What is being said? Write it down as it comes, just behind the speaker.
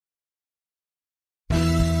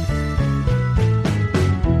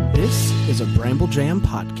is a Bramble Jam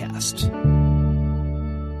podcast.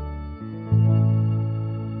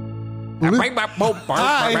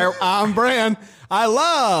 Hi, I'm Bran. I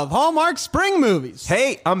love Hallmark spring movies.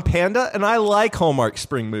 Hey, I'm Panda, and I like Hallmark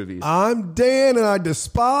spring movies. I'm Dan, and I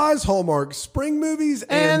despise Hallmark spring movies.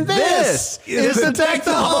 And this is the Deck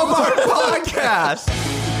the Hallmark podcast.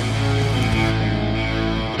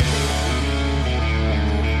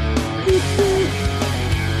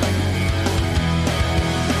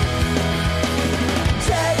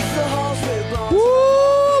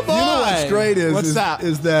 What's great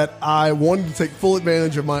is that I wanted to take full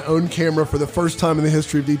advantage of my own camera for the first time in the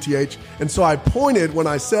history of DTH, and so I pointed when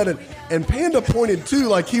I said it, and Panda pointed too,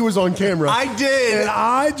 like he was on camera. I did, and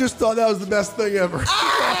I just thought that was the best thing ever.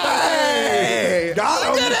 Hey, got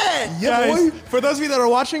him! Did it! Yeah, Guys, boy. for those of you that are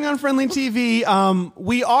watching on Friendly TV,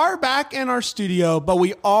 we are back in our studio, but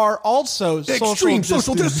we are also Extreme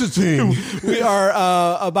social distancing. We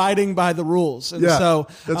are abiding by the rules, and Yeah, so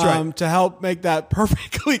that's right. To help make that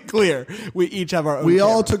perfectly clear, we each have our own. We camera.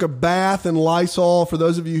 all took a bath in Lysol. For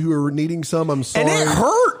those of you who are needing some, I'm sorry. And it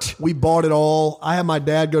hurt. We bought it all. I had my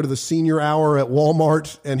dad go to the senior hour at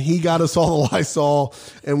Walmart, and he got us all the Lysol,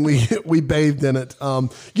 and we bathed in it.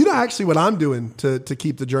 Actually, what I'm doing to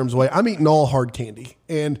keep the germs away, I'm eating all hard candy,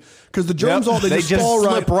 and because the germs They just fall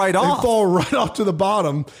slip right off. They fall right off to the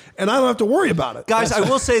bottom, and I don't have to worry about it. Guys, I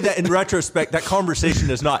will say that in retrospect, that conversation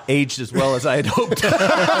has not aged as well as I had hoped. Dude,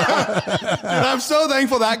 I'm so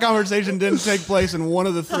thankful that conversation didn't take place in one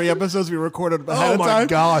of the 3 episodes we recorded ahead of time. Oh my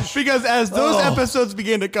gosh. Because as those episodes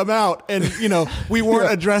began to come out and, we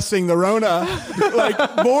weren't addressing the Rona, like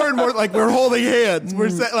more and more, like we're holding hands. We're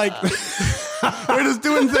we're just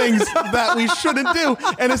doing things that we shouldn't do.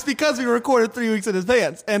 And it's because we recorded 3 weeks in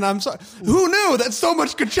advance. And I'm sorry. Who knew that so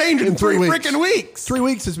much could change in 3 freaking weeks? 3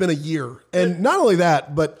 weeks has been a year. And not only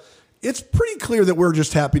that, but it's pretty clear that we're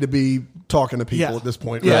just happy to be talking to people at this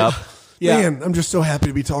point. Right? Yeah. Yeah. Man, I'm just so happy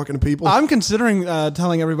to be talking to people. I'm considering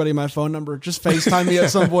telling everybody my phone number. Just FaceTime me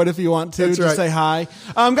at some point if you want to. That's Just right. say hi.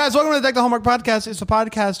 Guys, welcome to the Deck the Hallmark podcast. It's a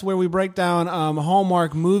podcast where we break down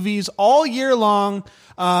Hallmark movies all year long.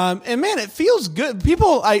 And man, it feels good.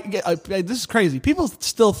 People, this is crazy. People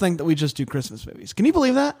still think that we just do Christmas movies. Can you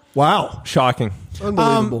believe that? Wow. Shocking.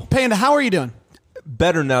 Unbelievable. Panda, how are you doing?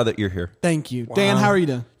 Better now that you're here. Thank you. Dan, how are you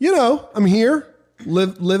doing? I'm here,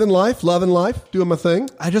 living life, loving life, doing my thing.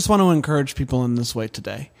 I just want to encourage people in this way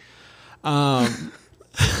today.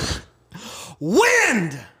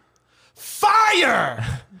 Wind! Fire!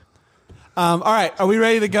 All right, are we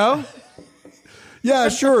ready to go? Yeah,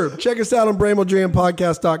 sure. Check us out on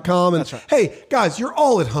BrambleJamPodcast.com. And That's right. Hey, guys, you're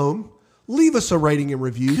all at home. Leave us a rating and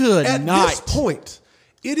review. Good At night. this point,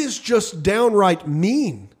 it is just downright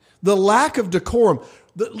mean. The lack of decorum.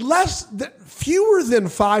 Fewer than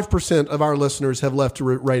 5% of our listeners have left a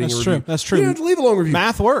rating That's and true. review. That's true. You don't have to leave a long review.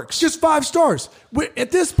 Math works. Just 5 stars.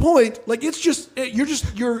 At this point, like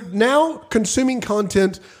you're now consuming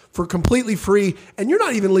content for completely free, and you're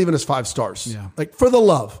not even leaving us 5 stars. Yeah. Like, for the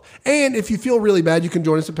love. And if you feel really bad, you can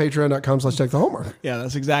join us at patreon.com/checkthehallmark. Yeah,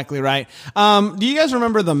 that's exactly right. Do you guys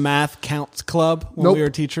remember the Math Counts Club when Nope. we were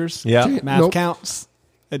teachers? Yeah. Math Nope. counts.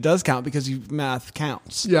 It does count because math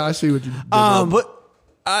counts. Yeah, I see what you did.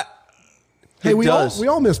 Hey, It we does.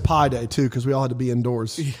 all missed Pie Day too because we all had to be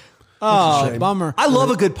indoors. Oh, shame. bummer. I love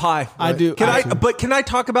a good pie. I do. But can I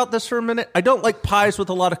talk about this for a minute? I don't like pies with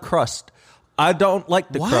a lot of crust. I don't like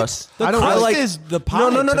the What? crust. The I crust like, is the pie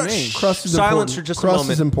No. to me. Shh. Crust is Silence important. for just Crust a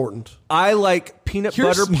moment. is important. I like peanut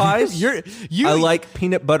butter pies. I like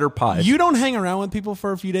peanut butter pies. You don't hang around with people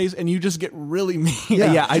for a few days and you just get really mean.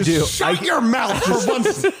 Yeah, I do. Shut your mouth for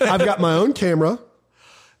once. I've got my own camera,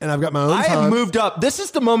 and I've got my own I time. have moved up. This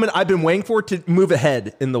is the moment I've been waiting for to move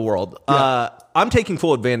ahead in the world. I'm taking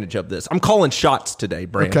full advantage of this. I'm calling shots today,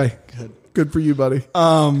 Brand. Okay, good for you, buddy.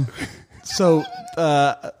 So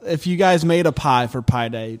if you guys made a pie for Pie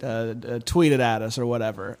Day, tweet it at us or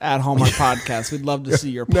whatever, at Hallmark Podcast. We'd love to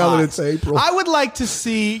see your pie. Now that it's April. I would like to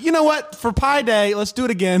see, you know what, for Pie Day, let's do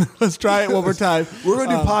it again. Let's try it one more time. We're going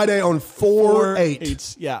to do Pie Day on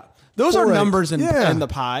 4/8. Yeah. Those are 4/8. numbers in Yeah. the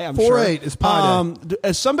pie, I'm 4/8 sure. is Pie Day.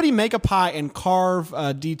 As somebody make a pie and carve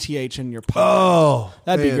DTH in your pie. Oh,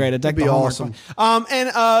 That'd be man, great. A Deck that'd be the Hallmark awesome. pie.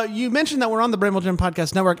 And you mentioned that we're on the Bramble Jam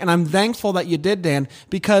Podcast Network, and I'm thankful that you did, Dan,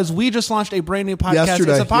 because we just launched a brand new podcast.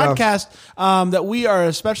 Yesterday, It's a podcast that we are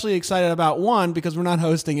especially excited about. 1, because we're not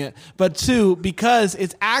hosting it, but 2, because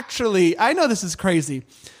it's actually, I know this is crazy,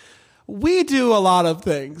 We do a lot of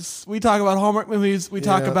things. We talk about Hallmark movies. We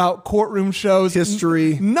talk about courtroom shows.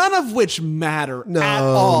 History. None of which matter at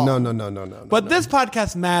all. No. But this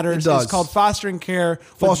podcast matters. It does. It's called Fostering Care. with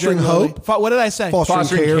Fostering Jen Lilly. Hope? What did I say?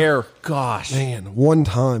 Fostering care. Gosh. Man, one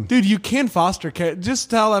time. Dude, you can foster care. Just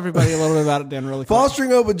tell everybody a little bit about it, Dan, really quick. Fostering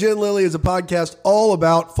Hope with Jen Lilly is a podcast all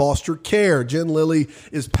about foster care. Jen Lilly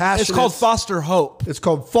is passionate. It's called Foster Hope. It's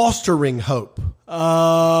called Fostering Hope.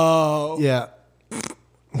 Oh. Yeah.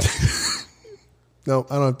 No,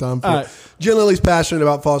 I don't have time for All it. right. Jen Lilly's passionate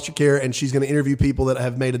about foster care, and she's going to interview people that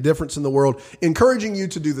have made a difference in the world, encouraging you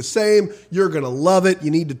to do the same. You're going to love it.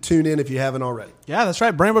 You need to tune in if you haven't already. Yeah, that's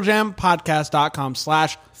right.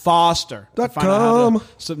 BrambleJamPodcast.com/Foster. .com.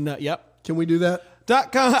 So, no, yep. Can we do that?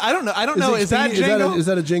 .com. I don't know. Is that jingle? Is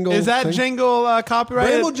that a jingle? Is that thing? jingle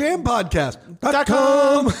copyrighted? Bramble Jam Podcast.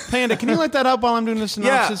 .com. Panda, can you let that up while I'm doing the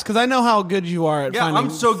synopsis? Because I know how good you are at finding I'm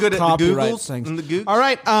so good at the copyright Googles things. and the Googs. All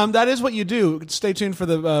right, that is what you do. Stay tuned for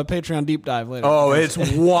the Patreon deep dive later. Oh, it's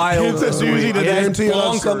wild. It's a doozy I today. guarantee it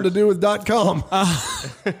has something to do with .com.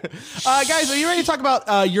 Guys, are you ready to talk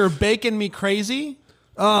about You're Baking Me Crazy?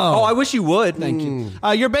 Oh, I wish you would. Thank you.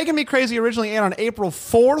 You're Baking Me Crazy originally aired on April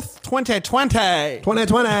 4th, 2020.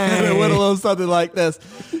 2020. And it went a little something like this.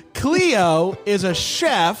 Cleo is a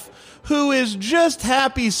chef who is just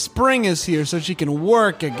happy spring is here so she can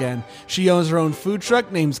work again. She owns her own food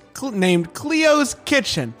truck named Cleo's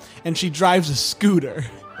Kitchen, and she drives a scooter.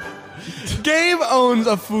 Gabe owns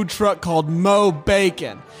a food truck called Mo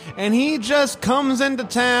Bacon, and he just comes into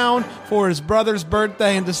town for his brother's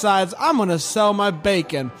birthday and decides, I'm going to sell my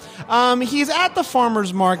bacon. He's at the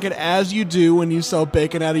farmer's market, as you do when you sell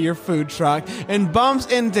bacon out of your food truck, and bumps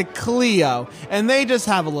into Cleo, and they just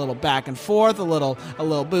have a little back and forth, a little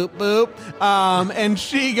boop boop, and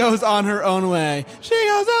she goes on her own way. She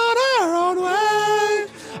goes on her own way.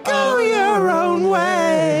 Go your own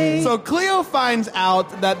way. So Cleo finds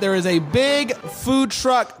out that there is a big food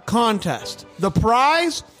truck contest. The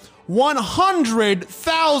prize?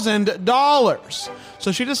 $100,000.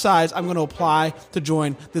 So she decides, I'm going to apply to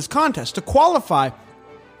join this contest. To qualify,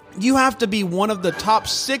 you have to be one of the top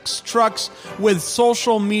 6 trucks with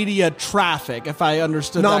social media traffic, if I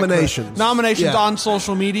understood Nominations. that correct. Nominations Yeah. on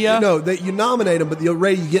social media? No, that you nominate them, but the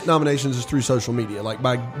way you get nominations is through social media, like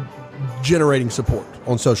by generating support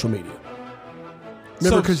on social media.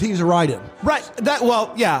 Remember, because he's a write-in. Right.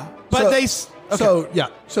 Yeah. But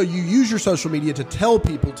So you use your social media to tell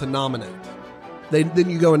people to nominate. Then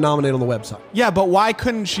you go and nominate on the website. Yeah, but why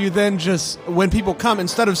couldn't you then just, when people come,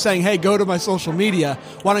 instead of saying, hey, go to my social media,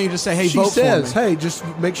 why don't you just say, hey, vote for me? Hey, just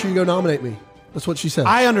make sure you go nominate me. That's what she says.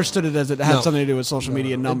 I understood it as it had No. something to do with social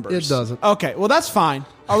media numbers. It doesn't. Okay, well, that's fine.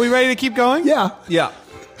 Are we ready to keep going? Yeah. Yeah.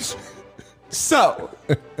 So,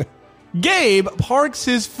 Gabe parks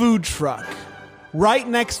his food truck right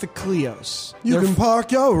next to Cleo's. You can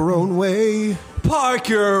park your own way. Park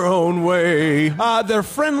your own way. They're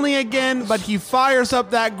friendly again, but he fires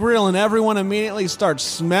up that grill and everyone immediately starts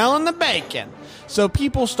smelling the bacon. So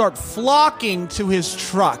people start flocking to his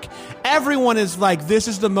truck. Everyone is like, this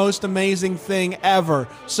is the most amazing thing ever.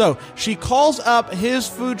 So she calls up his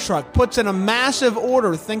food truck, puts in a massive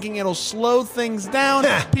order thinking it'll slow things down.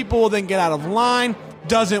 People will then get out of line.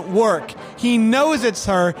 Doesn't work. He knows it's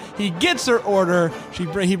her. He gets her order.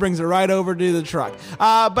 He brings it right over to the truck.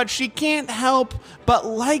 But she can't help but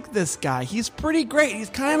like this guy. He's pretty great. He's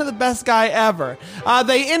kind of the best guy ever.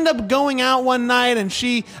 They end up going out one night, and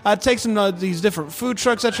she takes him to these different food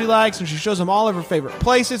trucks that she likes, and she shows him all of her favorite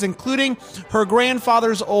places, including her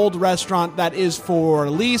grandfather's old restaurant that is for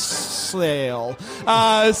lease sale.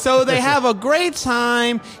 So they have a great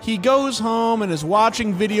time. He goes home and is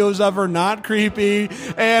watching videos of her, not creepy.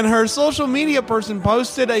 And her social media person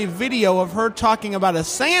posted a video of her talking about a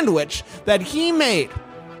sandwich that he made.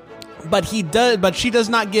 But she does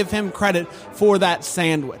not give him credit for that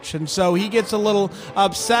sandwich. And so he gets a little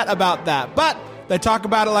upset about that. But they talk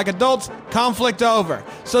about it like adults, conflict over.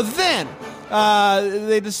 So then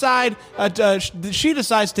she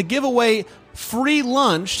decides to give away free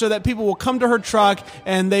lunch so that people will come to her truck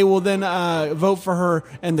and they will then vote for her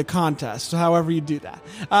in the contest. So however you do that.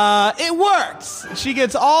 It works. She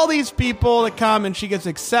gets all these people to come and she gets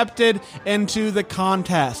accepted into the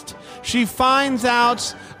contest. She finds out,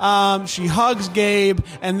 she hugs Gabe,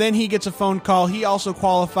 and then he gets a phone call. He also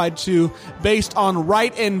qualified too, based on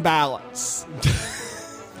write-in ballots.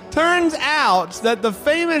 Turns out that the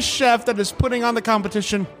famous chef that is putting on the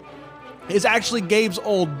competition is actually Gabe's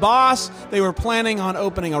old boss. They were planning on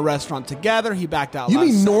opening a restaurant together. He backed out. You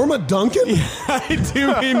mean Norma Duncan? I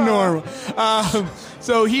do mean Norma.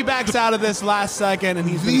 So he backs out of this last second, and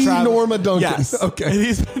he's been The traveling. Norma Duncan. Yes. Okay. And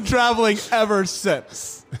he's been traveling ever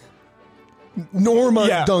since.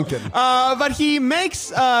 Norma Duncan. But he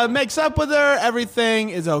makes up with her. Everything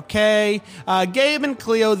is okay. Gabe and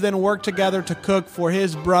Cleo then work together to cook for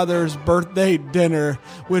his brother's birthday dinner,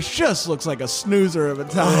 which just looks like a snoozer of a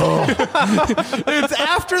time. It's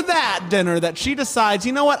after that dinner that she decides,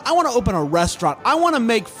 you know what? I want to open a restaurant. I want to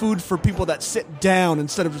make food for people that sit down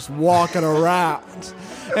instead of just walking around.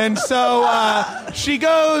 And so she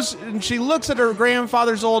goes and she looks at her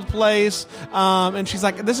grandfather's old place, and she's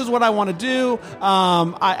like, "This is what I want to do.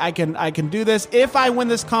 I can do this. If I win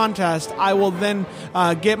this contest, I will then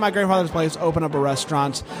get my grandfather's place, open up a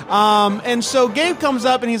restaurant." And so Gabe comes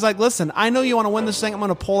up and he's like, "Listen, I know you want to win this thing. I'm going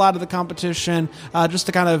to pull out of the competition just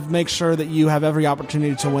to kind of make sure that you have every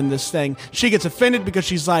opportunity to win this thing." She gets offended because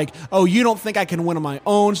she's like, "Oh, you don't think I can win on my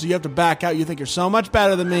own, so you have to back out. You think you're so much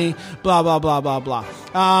better than me." Blah blah blah blah blah.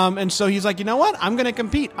 And so he's like, "You know what? I'm going to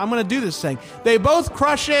compete. I'm going to do this thing." They both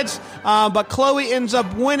crush it, but Chloe ends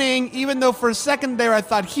up winning, even though for a second there I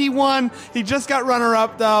thought he won. He just got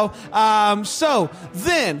runner-up, though. So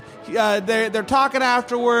then they're talking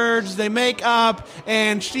afterwards. They make up,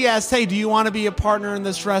 and she asks, "Hey, do you want to be a partner in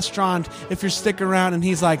this restaurant if you're sticking around?" And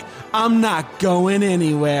he's like, "I'm not going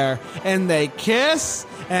anywhere." And they kiss,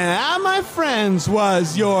 and that, my friends,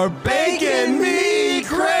 was your Bacon Me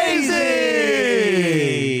Crazy.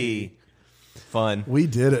 Fun. We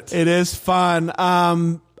did it. It is fun.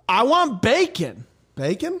 I want bacon.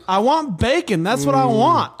 Bacon? I want bacon. That's what I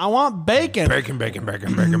want. I want bacon. Bacon. Guys,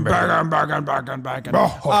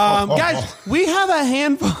 we have a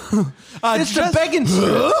handful. It's the bacon.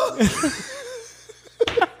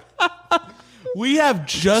 We have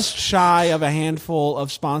just shy of a handful of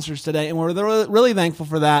sponsors today, and we're really thankful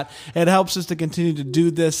for that. It helps us to continue to do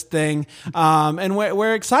this thing, and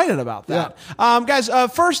we're excited about that. Yeah. Guys,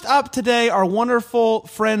 first up today, our wonderful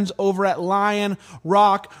friends over at Lion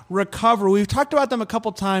Rock Recovery. We've talked about them a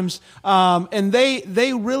couple times, and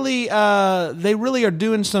they really are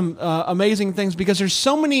doing some amazing things, because there's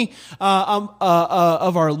so many of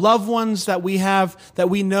our loved ones that we have that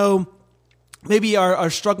we know maybe are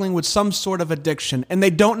struggling with some sort of addiction, and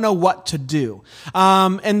they don't know what to do.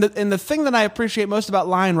 And the thing that I appreciate most about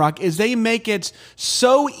Lion Rock is they make it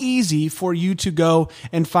so easy for you to go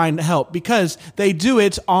and find help, because they do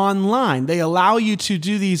it online. They allow you to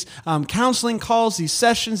do these counseling calls, these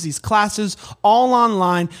sessions, these classes, all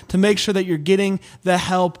online, to make sure that you're getting the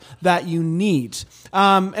help that you need.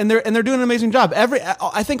 And they're doing an amazing job.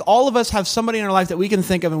 I think all of us have somebody in our life that we can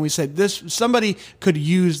think of, and we say, somebody could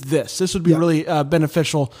use this. This would be really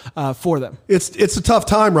beneficial for them. It's a tough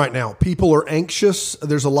time right now. People are anxious.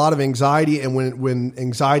 There's a lot of anxiety, and when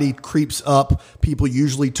anxiety creeps up, people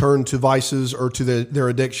usually turn to vices or to their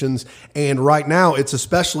addictions. And right now, it's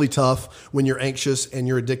especially tough when you're anxious and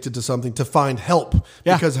you're addicted to something to find help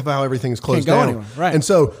because of how everything's closed down. Anywhere. Right. And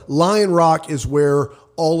so Lion Rock is where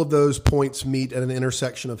all of those points meet at an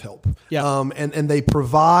intersection of help. Yeah. And they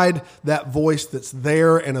provide that voice that's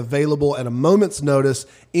there and available at a moment's notice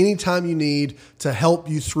anytime you need to help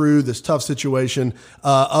you through this tough situation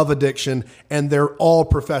of addiction. And they're all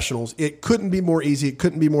professionals. It couldn't be more easy. It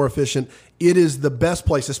couldn't be more efficient. It is the best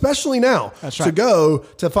place, especially now, to go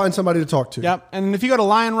to find somebody to talk to. Yep. And if you go to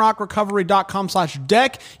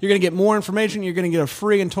lionrockrecovery.com/deck, you're going to get more information. You're going to get a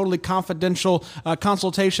free and totally confidential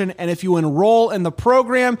consultation. And if you enroll in the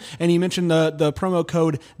program and you mention the promo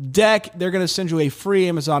code DECK, they're going to send you a free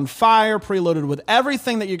Amazon Fire preloaded with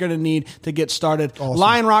everything that you're going to need to get started. Awesome.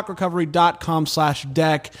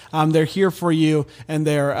 lionrockrecovery.com/deck. They're here for you, and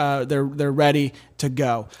they're ready to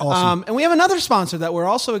go. Awesome. And we have another sponsor that we're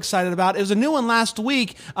also excited about. It was a new one last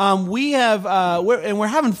week. We're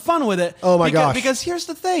having fun with it. Oh my gosh. Because here's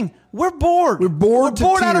the thing. We're bored. We're bored to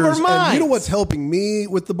out of our tears. minds. And you know what's helping me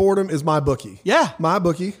with the boredom is MyBookie. Yeah.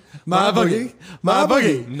 MyBookie. MyBookie.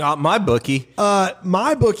 MyBookie. Not my bookie.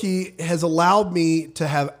 MyBookie has allowed me to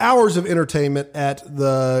have hours of entertainment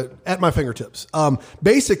at my fingertips.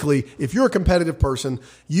 Basically, if you're a competitive person,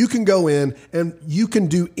 you can go in and you can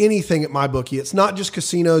do anything at MyBookie. It's not just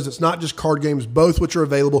casinos. It's not just card games, both which are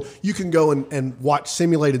available. You can go and watch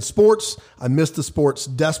simulated sports. I miss the sports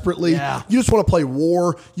desperately. Yeah. You just want to play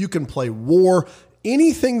war. You can play war.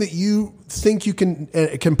 Anything that you think you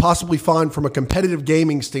can possibly find from a competitive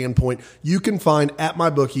gaming standpoint, you can find at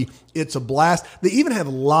MyBookie. It's a blast. They even have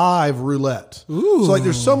live roulette. Ooh. So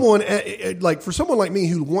there's someone for someone like me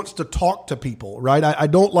who wants to talk to people, right?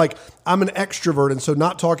 I'm an extrovert, and so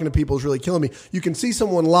not talking to people is really killing me. You can see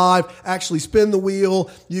someone live, actually spin the wheel.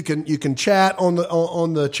 You can chat on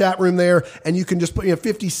the chat room there, and you can just put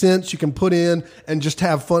 50 cents you can put in and just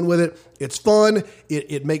have fun with it. It's fun.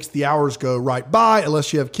 It makes the hours go right by.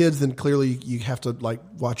 Unless you have kids, then clearly clearly you have to like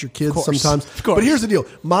watch your kids course. sometimes. Of course. But here's the deal.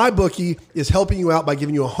 MyBookie is helping you out by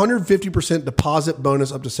giving you a 150% deposit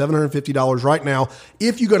bonus up to $750 right now.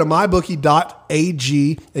 If you go to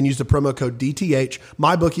mybookie.ag and use the promo code DTH,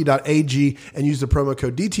 mybookie.ag and use the promo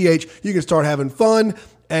code DTH, you can start having fun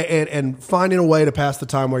and finding a way to pass the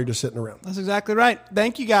time while you're just sitting around. That's exactly right.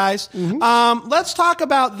 Thank you, guys. Let's talk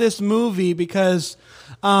about this movie because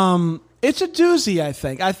it's a doozy. I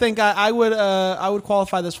think I would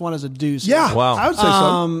qualify this one as a doozy. Yeah, Wow. I would say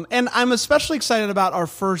so. And I'm especially excited about our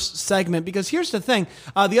first segment because here's the thing.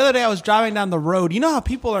 The other day I was driving down the road. You know how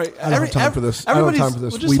people are. I don't have time for this. I don't have time for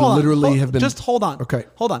this. We hold on. literally have been. Just hold on. Okay.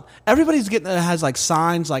 Hold on. Everybody's has like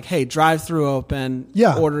signs like, "Hey, drive-through open.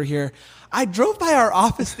 Yeah. Order here." I drove by our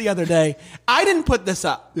office the other day. I didn't put this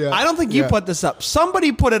up. Yeah. I don't think you Yeah. put this up.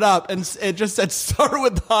 Somebody put it up, and it just said, "Start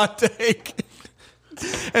with the hot take."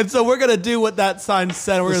 And so we're gonna do what that sign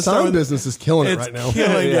said. We're The gonna start sign with business is killing it it's right now.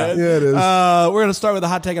 killing it. Yeah, it is. We're gonna start with the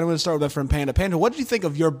hot take, and I'm gonna start with my friend Panda. Panda, what did you think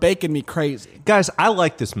of You're Baking Me Crazy? Guys, I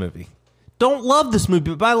like this movie. Don't love this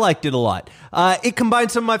movie, but I liked it a lot. It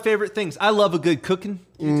combines some of my favorite things. I love a good cooking.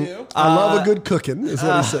 You do? I love a good cooking, is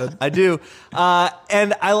what he said. I do.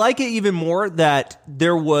 And I like it even more that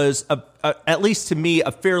there was, at least to me,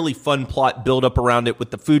 a fairly fun plot build up around it with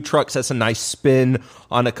the food trucks. That's a nice spin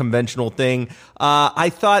on a conventional thing. I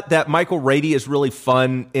thought that Michael Rady is really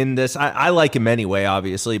fun in this. I like him anyway,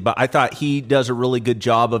 obviously, but I thought he does a really good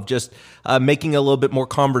job of just making it a little bit more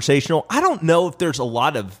conversational. I don't know if there's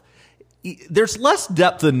there's less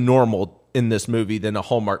depth than normal in this movie than a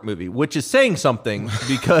Hallmark movie, which is saying something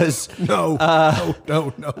because No.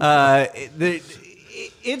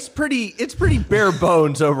 it's pretty bare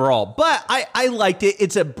bones overall. But I liked it.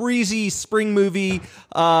 It's a breezy spring movie,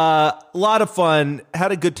 a lot of fun.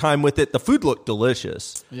 Had a good time with it. The food looked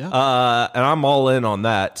delicious. Yeah. And I'm all in on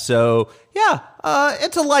that. So yeah,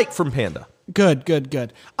 it's a like from Panda. Good.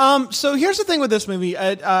 So here's the thing with this movie.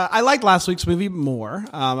 I liked last week's movie more.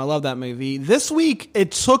 I love that movie. This week,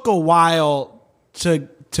 it took a while to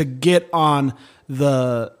get on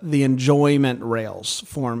the enjoyment rails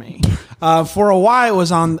for me. For a while, it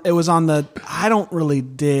was on the I don't really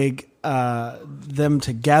dig them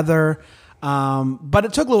together. But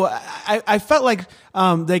it took a little. I felt like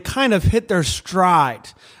they kind of hit their stride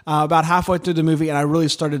about halfway through the movie, and I really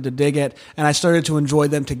started to dig it, and I started to enjoy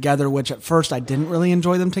them together, which at first I didn't really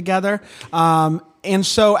enjoy them together. And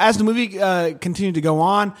so as the movie continued to go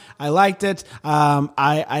on, I liked it.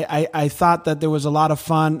 I thought that there was a lot of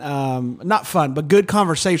fun, not fun, but good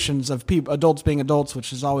conversations of people, adults being adults,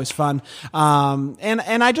 which is always fun.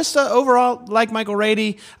 And I just overall like Michael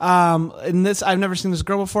Rady. In this, I've never seen this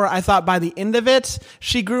girl before. I thought by the end of it,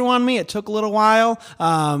 she grew on me. It took a little while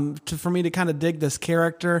for me to kind of dig this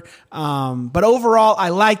character. But overall, I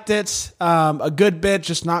liked it a good bit,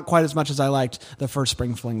 just not quite as much as I liked the first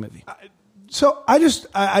Spring Fling movie. So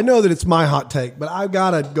I know that it's my hot take, but I've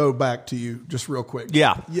got to go back to you just real quick.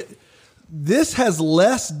 Yeah. This has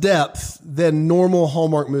less depth than normal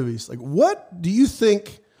Hallmark movies. Like, what do you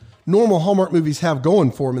think normal Hallmark movies have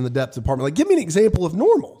going for them in the depth department? Like, give me an example of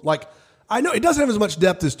normal. Like, I know it doesn't have as much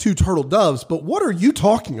depth as Two Turtle Doves, but what are you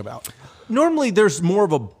talking about? Normally, there's more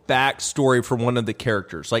of a backstory for one of the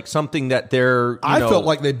characters, like something that they're. I felt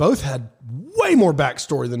like they both had way more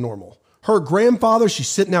backstory than normal. Her grandfather, she's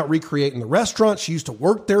sitting out recreating the restaurant. She used to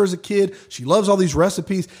work there as a kid. She loves all these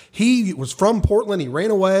recipes. He was from Portland. He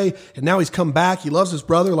ran away, and now he's come back. He loves his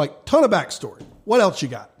brother. Like, ton of backstory. What else you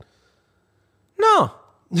got? No.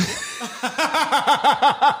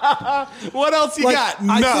 What else you got?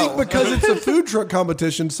 I think because it's a food truck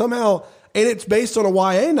competition, somehow, and it's based on a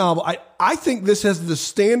YA novel, I think this has the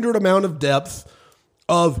standard amount of depth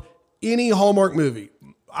of any Hallmark movie.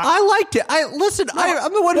 I liked it.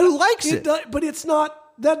 I'm the one who likes it. But it's not,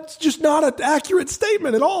 that's just not an accurate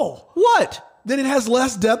statement at all. What? That it has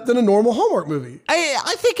less depth than a normal Hallmark movie.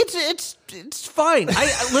 I think it's fine.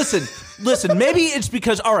 Listen. Maybe it's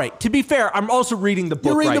because, all right, to be fair, I'm also reading the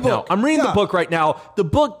book right now. I'm reading the book right now. The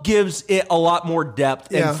book gives it a lot more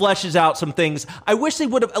depth and fleshes out some things. I wish they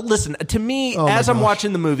would have. Listen, to me, as I'm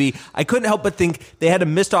watching the movie, I couldn't help but think they had a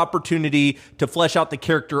missed opportunity to flesh out the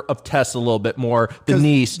character of Tess a little bit more, the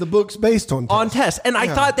niece. The book's based on Tess. And I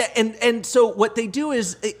thought that, and so what they do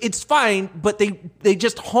is, it's fine, but they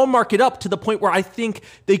just hallmark it up to the point where I think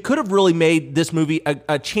they could have really made this movie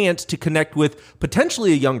a chance to connect with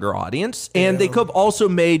potentially a younger audience. And they could have also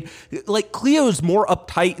made, like, Cleo's more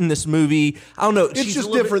uptight in this movie. I don't know. It's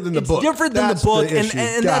just different than the book. It's different than the book,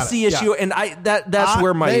 and that's the issue. And that's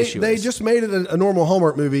where my issue is. They just made it a normal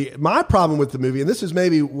Hallmark movie. My problem with the movie, and this is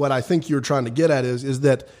maybe what I think you're trying to get at, is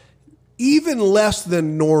that even less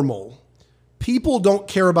than normal people don't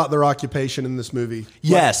care about their occupation in this movie.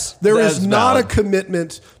 Yes, There that is is not valid. a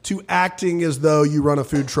commitment to acting as though you run a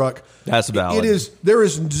food truck. That's valid. There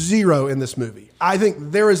is zero in this movie. I think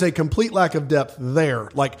there is a complete lack of depth there.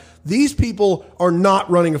 Like, these people are not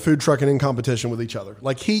running a food truck and in competition with each other.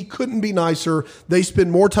 Like, he couldn't be nicer. They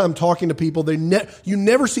spend more time talking to people. You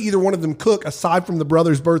never see either one of them cook aside from the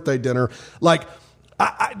brother's birthday dinner. Like,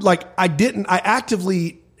 I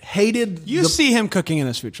actively hated. You see him cooking in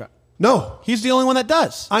his food truck. No, He's the only one that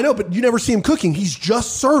does. I know, but you never see him cooking. He's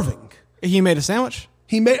just serving. He made a sandwich.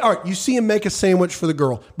 All right, you see him make a sandwich for the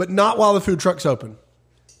girl, but not while the food truck's open,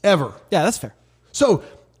 ever. Yeah, that's fair. So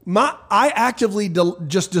I actively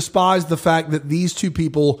just despise the fact that these two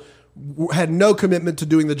people had no commitment to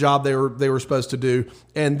doing the job they were supposed to do,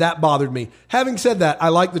 and that bothered me. Having said that, I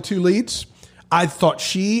like the two leads. I thought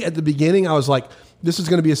at the beginning, I was like, this is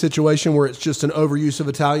going to be a situation where it's just an overuse of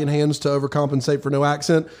Italian hands to overcompensate for no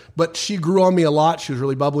accent. But she grew on me a lot. She was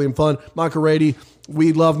really bubbly and fun. Michael Rady,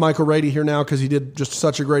 we love Michael Rady here now because he did just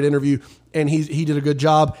such a great interview, and he did a good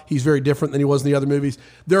job. He's very different than he was in the other movies.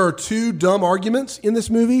 There are two dumb arguments in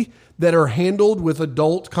this movie that are handled with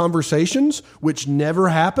adult conversations, which never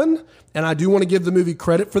happen. And I do want to give the movie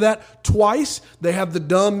credit for that. Twice, they have the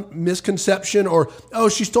dumb misconception oh,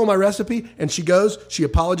 she stole my recipe, and she goes, she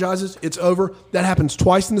apologizes, it's over. That happens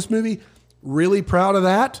twice in this movie. Really proud of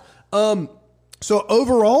that. So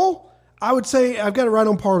overall, I would say I've got it right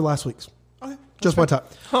on par with last week's. Okay. Just my time.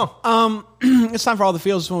 It's time for all the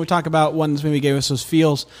feels. When we talk about when this movie gave us those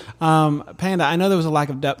feels, Panda, I know there was a lack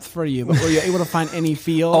of depth for you, but were you able to find any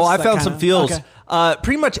feels? Oh, I found some feels. Okay.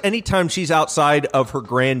 Pretty much anytime she's outside of her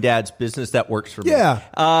granddad's business, that works for me.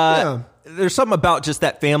 Yeah. There's something about just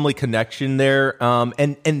that family connection there,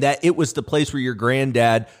 and that it was the place where your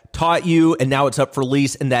granddad taught you, and now it's up for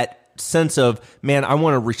lease, and that sense of, man, I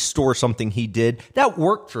want to restore something he did. That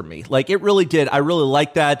worked for me. Like, it really did. I really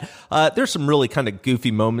like that. There's some really kind of goofy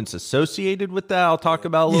moments associated with that I'll talk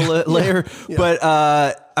about a little later. Yeah. But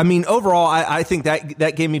I mean, overall, I think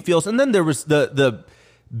that gave me feels. And then there was the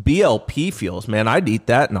BLP feels, man. I'd eat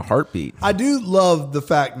that in a heartbeat. I do love the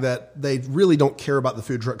fact that they really don't care about the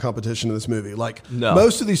food truck competition in this movie. Like, no.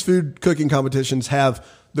 Most of these food cooking competitions have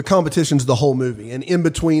the competition's the whole movie and in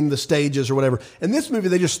between the stages or whatever. In this movie,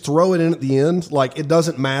 they just throw it in at the end. Like, it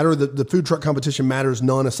doesn't matter. The food truck competition matters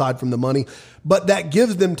none aside from the money. But that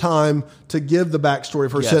gives them time to give the backstory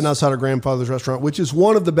of her sitting outside her grandfather's restaurant, which is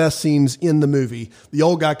one of the best scenes in the movie. The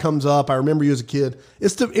old guy comes up. I remember you as a kid.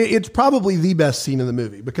 It's probably the best scene in the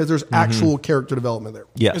movie because there's actual character development there.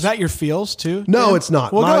 Yes. Is that your feels too? No, Dan? it's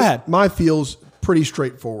not. Well, go ahead. My feel's pretty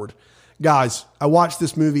straightforward. Guys, I watched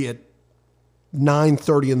this movie at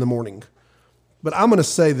 9:30 in the morning. But I'm going to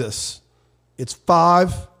say this. It's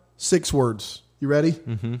 6 words. You ready?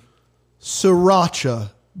 Mm-hmm.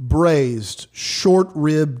 Sriracha braised short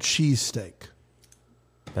rib cheesesteak.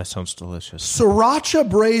 That sounds delicious. Sriracha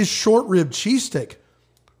braised short rib cheesesteak.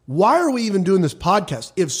 Why are we even doing this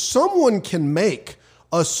podcast? If someone can make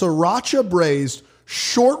a sriracha braised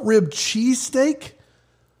short rib cheesesteak,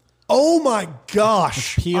 oh my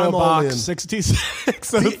gosh. P.O. I'm all in. Box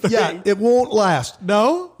 66. Yeah, it won't last.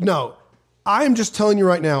 No? No. I am just telling you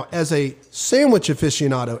right now, as a sandwich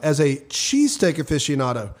aficionado, as a cheesesteak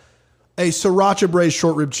aficionado, a sriracha braised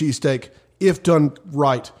short rib cheesesteak, if done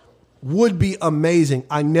right, would be amazing.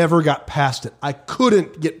 I never got past it. I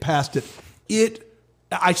couldn't get past it.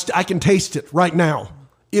 I can taste it right now.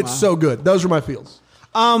 It's so good. Those are my feels.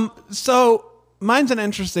 So mine's an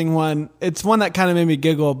interesting one. It's one that kind of made me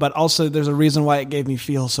giggle, but also there's a reason why it gave me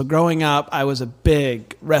feels. So growing up, I was a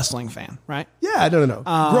big wrestling fan, right? Yeah, I don't know.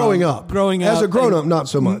 Growing up. As a grown-up, not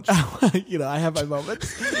so much. I have my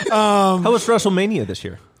moments. How was WrestleMania this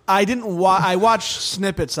year? I didn't I watched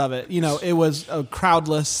snippets of it. It was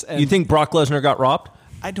crowdless. And You think Brock Lesnar got robbed?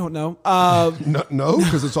 I don't know. No,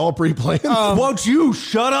 because it's all pre-planned. Won't you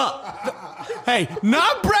shut up? Hey,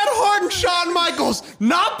 not Bret Hart and Shawn Michaels.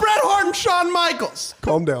 Not Bret Hart and Shawn Michaels.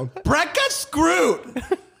 Calm down. Bret got screwed.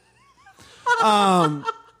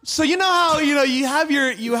 So you know how you have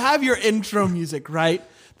your intro music, right?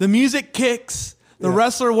 The music kicks. The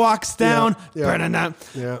wrestler walks down.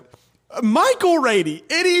 Yeah. Michael Rady,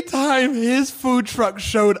 anytime his food truck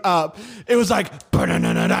showed up, it was like,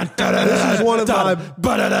 this is one of my...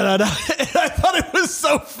 And I thought it was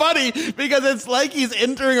so funny because it's like he's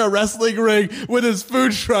entering a wrestling ring with his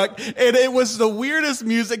food truck, and it was the weirdest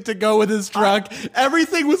music to go with his truck.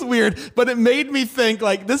 Everything was weird, but it made me think,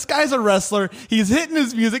 like, this guy's a wrestler. He's hitting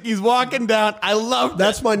his music. He's walking down. I loved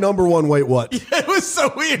That's my number one wait what. it was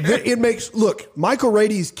so weird. Look, Michael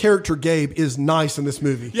Rady's character Gabe is nice in this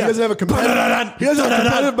movie. He doesn't have a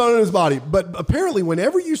competitive bone in his body. But apparently,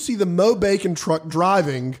 whenever you see the Mo Bacon truck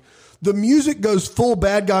driving, the music goes full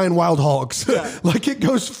Bad Guy and Wild Hogs. Like it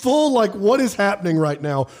goes full, like, what is happening right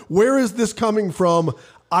now? Where is this coming from?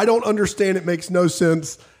 I don't understand. It makes no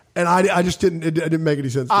sense. And I just didn't. It didn't make any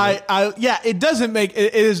sense. It doesn't make.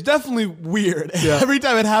 It is definitely weird. Yeah. Every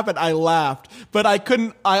time it happened, I laughed, but I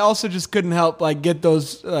couldn't. I also just couldn't help like get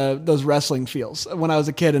those wrestling feels when I was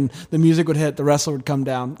a kid, and the music would hit, the wrestler would come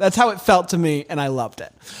down. That's how it felt to me, and I loved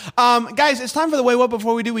it. Guys, it's time for the Wait What.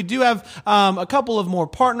 Before we do have a couple of more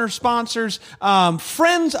partner sponsors,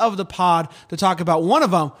 friends of the pod to talk about. One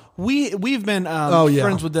of them. We've been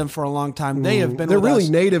friends with them for a long time. They have been. They're with really us.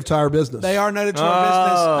 native to our business. They are native to our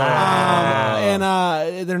business,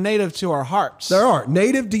 and they're native to our hearts. There are.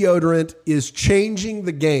 Native deodorant is changing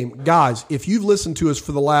the game. Guys, if you've listened to us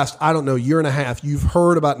for the last, I don't know, year and a half, you've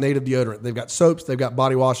heard about Native deodorant. They've got soaps, they've got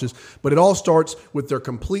body washes, but it all starts with their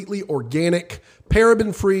completely organic,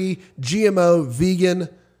 paraben-free, GMO, vegan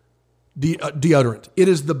deodorant. It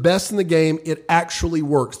is the best in the game. It actually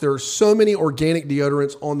works. There are so many organic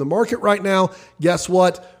deodorants on the market right now. Guess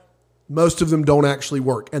what? Most of them don't actually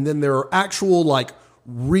work. And then there are actual like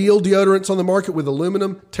real deodorants on the market with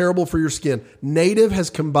aluminum, terrible for your skin. Native has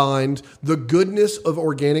combined the goodness of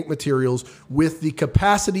organic materials with the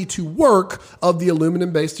capacity to work of the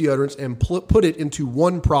aluminum-based deodorants and put it into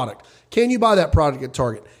one product. Can you buy that product at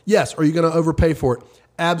Target? Yes. Are you going to overpay for it?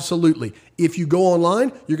 Absolutely. If you go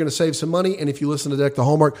online, you're going to save some money. And if you listen to Deck the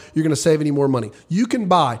Hallmark, you're going to save any more money. You can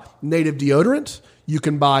buy Native deodorant. You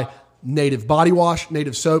can buy Native body wash,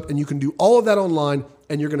 Native soap, and you can do all of that online.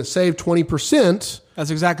 And you're going to save 20%. That's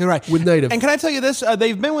exactly right. With Native. And can I tell you this?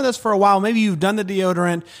 They've been with us for a while. Maybe you've done the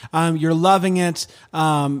deodorant. You're loving it.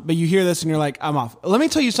 But you hear this and you're like, I'm off. Let me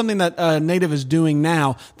tell you something that Native is doing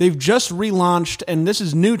now. They've just relaunched, and this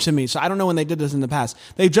is new to me, so I don't know when they did this in the past.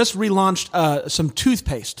 They've just relaunched some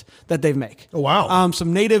toothpaste that they make. Oh, wow.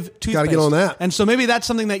 Some Native toothpaste. Got to get on that. And so maybe that's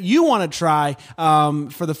something that you want to try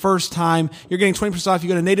for the first time. You're getting 20% off. You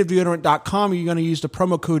go to nativedeodorant.com. You're going to use the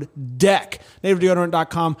promo code DECK.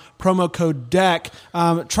 Nativedeodorant.com, promo code DECK.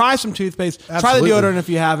 Try some toothpaste. Absolutely. Try the deodorant if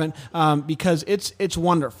you haven't, because it's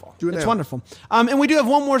wonderful. It's wonderful. And we do have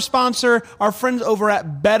one more sponsor, our friends over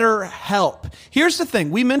at BetterHelp. Here's the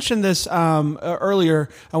thing. We mentioned this earlier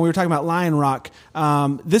when we were talking about Lion Rock.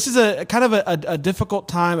 This is a kind of a difficult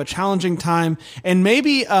time, a challenging time, and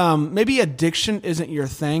maybe addiction isn't your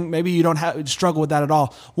thing. Maybe you don't struggle with that at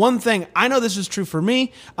all. One thing, I know this is true for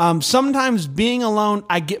me. Sometimes being alone,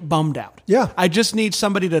 I get bummed out. Yeah. I just need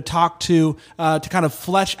somebody to talk to kind of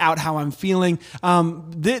flesh out how I'm feeling.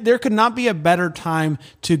 There could not be a better time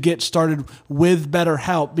to get started with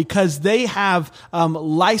BetterHelp because they have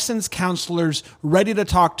licensed counselors ready to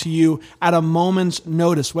talk to you at a moment's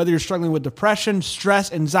notice. Whether you're struggling with depression,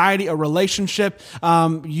 stress, anxiety, a relationship,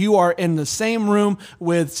 you are in the same room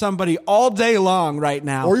with somebody all day long right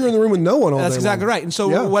now. Or you're in the room with no one all day long. That's exactly right. And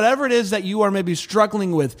so whatever it is that you are maybe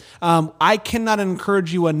struggling with, I cannot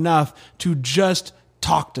encourage you enough to just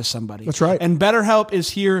talk to somebody. That's right. And BetterHelp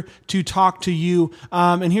is here to talk to you.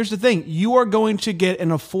 And here's the thing. You are going to get an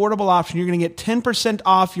affordable option. You're going to get 10%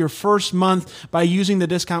 off your first month by using the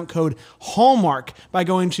discount code Hallmark by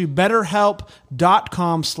going to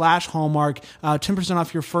betterhelp.com/Hallmark. 10%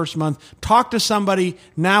 off your first month. Talk to somebody.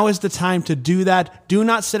 Now is the time to do that. Do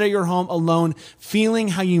not sit at your home alone feeling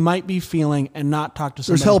how you might be feeling and not talk to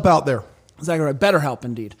somebody. There's help out there. Exactly right. BetterHelp,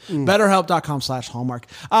 indeed. BetterHelp.com/Hallmark.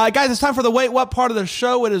 Guys, it's time for the Wait What part of the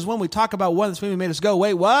show. It is when we talk about what this movie made us go,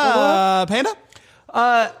 wait, what? Panda?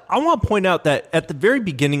 I want to point out that at the very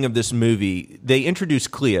beginning of this movie, they introduce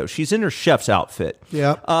Cleo. She's in her chef's outfit.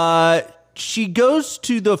 Yeah. She goes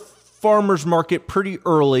to the farmer's market pretty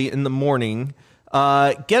early in the morning,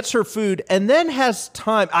 gets her food, and then has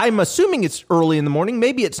time. I'm assuming it's early in the morning.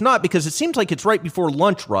 Maybe it's not because it seems like it's right before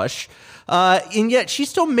lunch rush. And yet she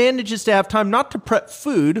still manages to have time not to prep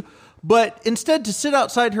food, but instead to sit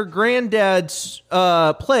outside her granddad's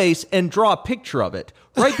place and draw a picture of it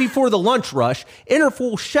right before the lunch rush in her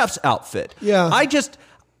full chef's outfit. Yeah.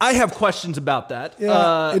 I have questions about that.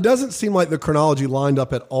 Yeah, it doesn't seem like the chronology lined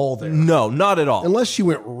up at all there. No, not at all. Unless she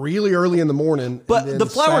went really early in the morning. But the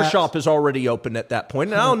flower shop is already open at that point.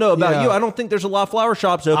 And I don't know about you. I don't think there's a lot of flower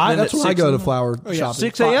shops open that's at when 6. I go to flower shopping.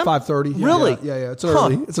 6 a.m.? 5:30. Really? Yeah. It's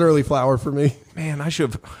early. It's an early flower for me. Man, I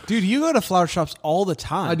should have. Dude, you go to flower shops all the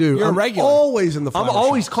time. I do. You're I'm regular. always in the flower I'm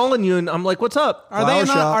always shops. calling you, and I'm like, what's up? Are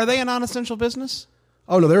they a non-essential business?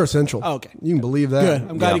 Oh, no, they're essential. Oh, okay. You can believe that. Good.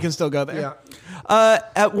 I'm glad you can still go there. Yeah.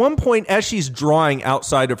 At one point, as she's drawing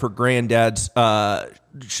outside of her granddad's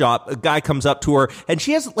shop, a guy comes up to her, and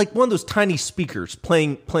she has like one of those tiny speakers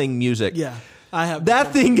playing music. Yeah. I have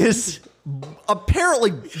that thing is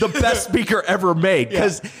apparently the best speaker ever made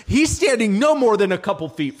because he's standing no more than a couple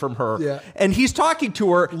feet from her, and he's talking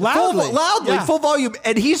to her loudly, full volume,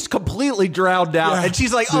 and he's completely drowned out, and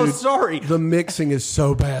she's like, "Oh, sorry." The mixing is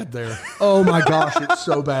so bad there. Oh my gosh, it's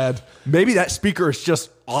so bad. Maybe that speaker is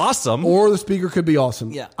just awesome, or the speaker could be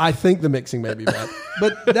awesome. Yeah, I think the mixing may be bad,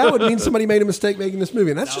 but that would mean somebody made a mistake making this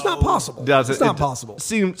movie, and that's just not possible. It's not possible.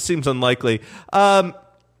 Seems unlikely.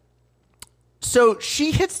 So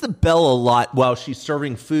she hits the bell a lot while she's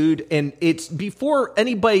serving food, and it's before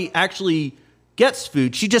anybody actually gets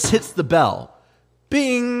food. She just hits the bell.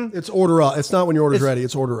 Bing. It's order up. It's not when your order's ready.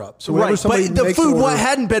 It's order up. So whenever somebody but the makes food an order,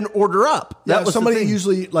 hadn't been order up. That That was somebody the thing.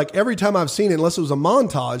 usually, like every time I've seen it, unless it was a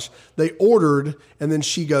montage, they ordered and then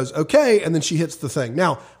she goes, okay, and then she hits the thing.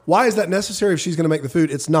 Now, why is that necessary if she's going to make the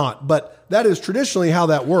food? It's not, but that is traditionally how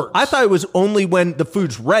that works. I thought it was only when the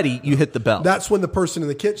food's ready you hit the bell. That's when the person in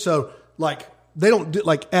the kitchen, so like they don't do,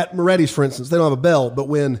 like at Moretti's, for instance, they don't have a bell, but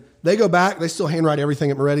when they go back, they still handwrite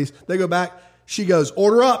everything at Moretti's. They go back, she goes,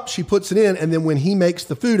 order up, she puts it in, and then when he makes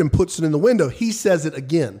the food and puts it in the window, he says it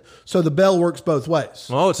again. So the bell works both ways.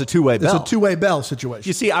 Oh, it's a two-way bell. It's a two-way bell situation.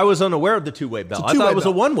 You see, I was unaware of the two-way bell. I thought it was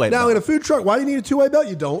a one-way bell. Now, in a food truck, why do you need a two-way bell?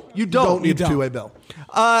 You don't. You don't. need a two-way bell.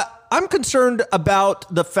 I'm concerned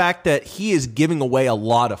about the fact that he is giving away a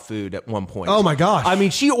lot of food at one point. Oh, my gosh. I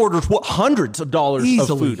mean, she orders hundreds of dollars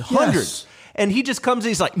Easily, of food. Hundreds. yes. And he just comes and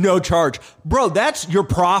he's like, no charge. Bro, that's your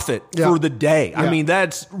profit for the day. I mean,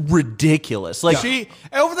 that's ridiculous. Like She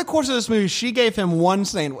over the course of this movie, she gave him one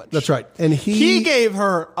sandwich. That's right. And he gave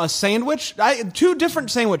her a sandwich, two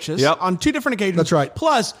different sandwiches on two different occasions. That's right.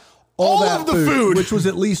 Plus all that of the food, which was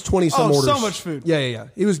at least 20-some orders. so much food. Yeah.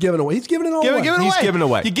 He was giving away. He's giving it all away. He's giving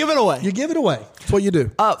away. You give it away. You give it away. That's what you do.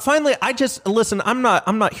 Finally, I just listen. I'm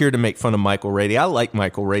not here to make fun of Michael Rady. I like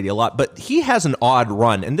Michael Rady a lot, but he has an odd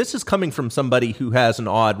run, and this is coming from somebody who has an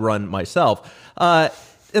odd run myself.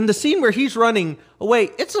 In the scene where he's running away,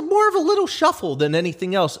 it's more of a little shuffle than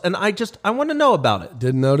anything else, and I want to know about it.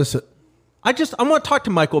 Didn't notice it. I want to talk to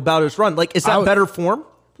Michael about his run. Like, is that better form?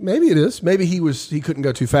 Maybe it is. Maybe he couldn't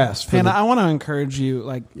go too fast. And I want to encourage you.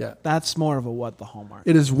 Like, that's more of a what the Hallmark.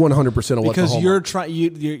 It is 100% a what the Hallmark. Because you're trying.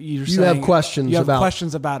 You're saying have questions You have about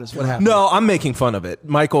questions about his what happened. No, I'm making fun of it,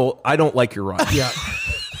 Michael. I don't like your run. Yeah.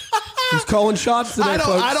 He's calling shots today,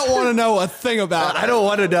 folks. I don't want to know a thing about it. I don't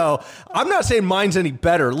want to know. I'm not saying mine's any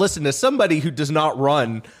better. Listen, as somebody who does not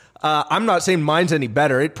run, I'm not saying mine's any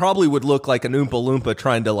better. It probably would look like an Oompa Loompa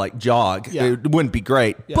trying to like jog. Yeah. It wouldn't be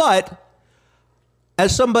great. Yeah. But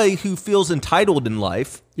as somebody who feels entitled in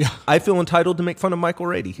life, I feel entitled to make fun of Michael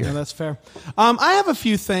Rady here. Yeah, that's fair. I have a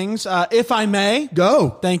few things, if I may.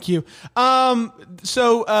 Go. Thank you.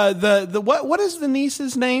 So what is the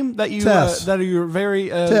niece's name that you Tess. that you're very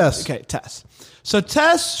Tess. Okay, Tess. So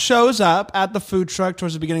Tess shows up at the food truck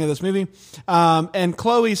towards the beginning of this movie, and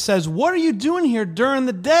Chloe says, "What are you doing here during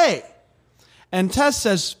the day?" And Tess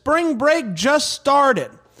says, "Spring break just started."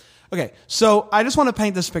 Okay, so I just want to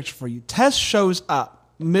paint this picture for you. Tess shows up,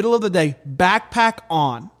 middle of the day, backpack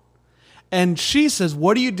on, and she says,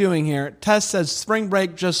 "What are you doing here?" Tess says, "Spring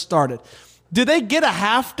break just started." Did they get a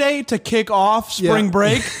half day to kick off spring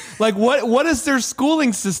break? Like, what is their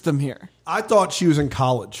schooling system here? I thought she was in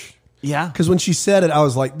college. Yeah. Because when she said it, I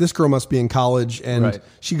was like, this girl must be in college, and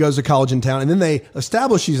she goes to college in town. And then they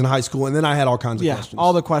establish she's in high school, and then I had all kinds of questions.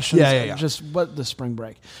 All the questions. Yeah. Just what the spring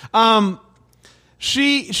break.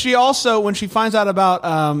 She also, when she finds out about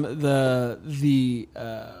the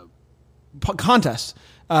contest,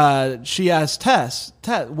 she asks Tess,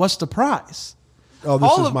 "What's the prize?" Oh,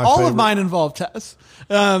 this is my all favorite. of mine involve Tess,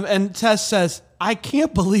 and Tess says, "I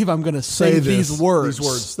can't believe I'm going to say these words." These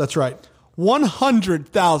words. That's right.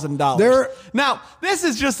 $100,000. Now, this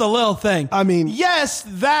is just a little thing. I mean, yes,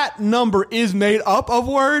 that number is made up of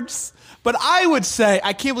words. But I would say,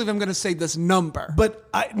 I can't believe I'm going to say this number. But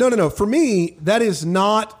no. For me, that is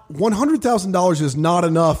not $100,000 is not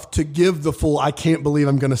enough to give the full. I can't believe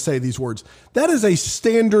I'm going to say these words. That is a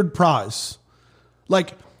standard prize.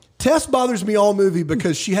 Like Tess bothers me all movie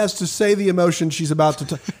because she has to say the emotion she's about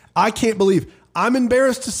to. I can't believe I'm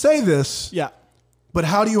embarrassed to say this. Yeah. But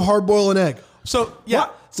how do you hard boil an egg? So yeah.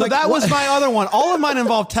 What? So Like, that what? was my other one. All of mine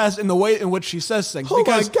involve Tess in the way in which she says things. Oh my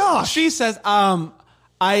because gosh. She says, I'm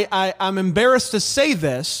embarrassed to say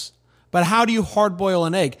this, but how do you hard boil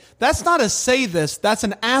an egg? That's not a say this, that's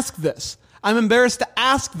an ask this. I'm embarrassed to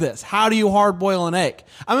ask this. How do you hard boil an egg?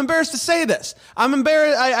 I'm embarrassed to say this. I'm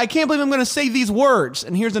embarrassed. I can't believe I'm going to say these words.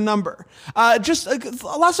 And here's a number.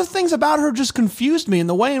 Lots of things about her just confused me in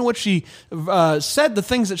the way in which she said the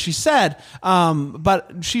things that she said.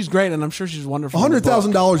 But she's great, and I'm sure she's wonderful.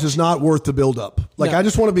 $100,000 is not worth the buildup. Like, No. I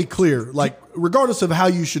just want to be clear. Like, regardless of how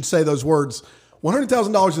you should say those words,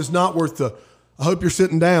 $100,000 is not worth the, I hope you're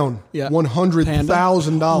sitting down. Yeah.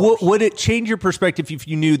 $100,000. Would it change your perspective if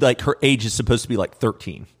you knew like her age is supposed to be like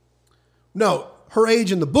 13? No, her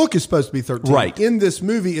age in the book is supposed to be 13. Right. In this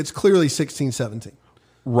movie, it's clearly 16, 17.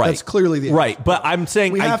 Right. That's clearly the age. Right. But I'm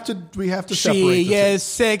saying We have to separate She the two. is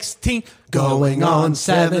 16, going on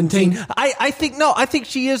 17. I think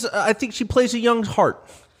she is. I think she plays a young heart.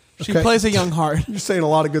 She Okay. plays a young heart. You're saying a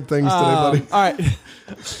lot of good things today, buddy. All right.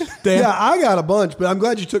 Dan? Yeah, I got a bunch, but I'm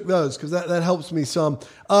glad you took those because that helps me some.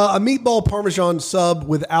 A meatball Parmesan sub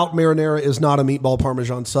without marinara is not a meatball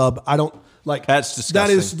Parmesan sub. I don't like. That's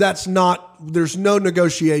disgusting. That's not. There's no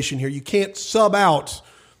negotiation here. You can't sub out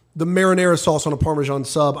the marinara sauce on a Parmesan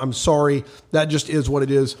sub. I'm sorry. That just is what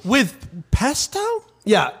it is. With pesto?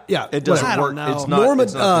 Yeah. It doesn't whatever. I don't work. know. It's not. Norma,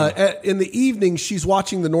 it's not in the evening, she's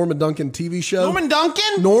watching the Norma Duncan TV show. Norman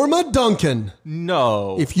Duncan? Norma Duncan.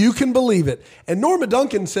 no. If you can believe it. And Norma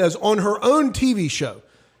Duncan says on her own TV show,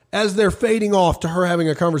 as they're fading off to her having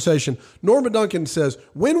a conversation, Norma Duncan says,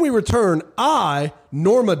 when we return, I,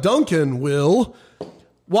 Norma Duncan, will.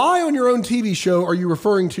 Why on your own TV show are you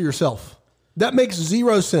referring to yourself? That makes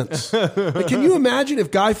zero sense. Like, can you imagine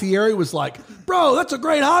if Guy Fieri was like, bro, that's a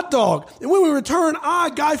great hot dog. And when we return, I,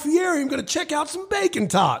 Guy Fieri, am going to check out some bacon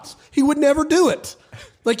tots. He would never do it.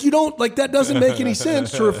 Like, you don't, like, that doesn't make any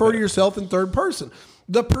sense to refer to yourself in third person.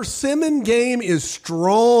 The persimmon game is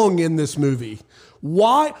strong in this movie.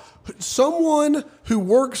 Why? Someone who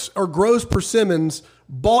works or grows persimmons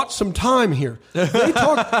bought some time here. They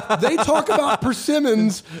talk about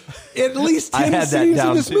persimmons at least I 10 had that scenes in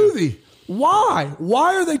down this too. movie. Why?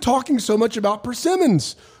 Why are they talking so much about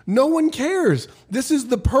persimmons? No one cares. This is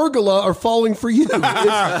the pergola are falling for you.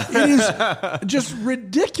 It is just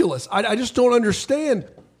ridiculous. I just don't understand.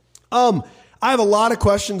 I have a lot of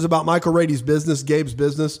questions about Michael Rady's business, Gabe's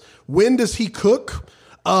business. When does he cook?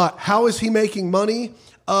 How is he making money?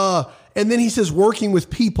 And then he says working with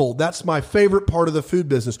people. That's my favorite part of the food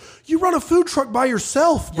business. You run a food truck by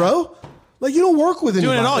yourself, bro. Like, you don't work with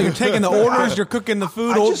anybody. Doing it all. You're taking the orders. You're cooking the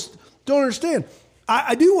food. I just don't understand.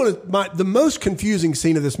 I do want to. The most confusing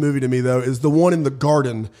scene of this movie to me, though, is the one in the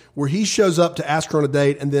garden where he shows up to ask her on a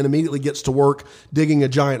date and then immediately gets to work digging a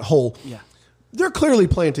giant hole. Yeah. They're clearly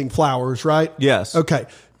planting flowers, right? Yes. Okay.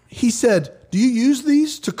 He said, do you use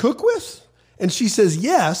these to cook with? And she says,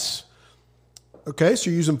 yes. Okay, so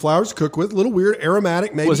you're using flowers to cook with. A little weird,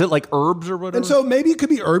 aromatic, maybe. Was it like herbs or whatever? And so maybe it could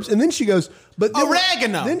be herbs. And then she goes, but then,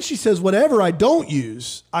 Oregano. Then she says, whatever I don't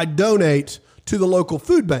use, I donate to the local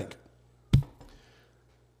food bank.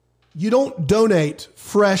 You don't donate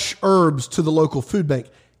fresh herbs to the local food bank.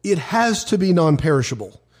 It has to be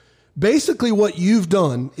non-perishable. Basically, what you've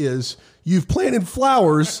done is you've planted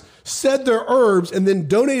flowers, said they're herbs, and then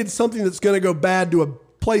donated something that's going to go bad to a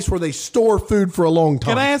place where they store food for a long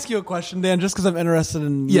time. Can I ask you a question, Dan? Just because I'm interested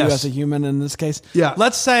in you Yes. as a human in this case. Yeah.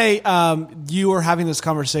 Let's say you were having this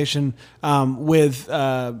conversation with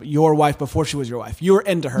your wife before she was your wife. You were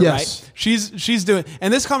into her, Yes. right? She's doing,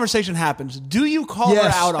 and this conversation happens. Do you call her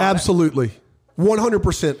out on it? absolutely.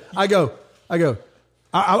 100%. I go.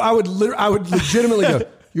 I would legitimately go,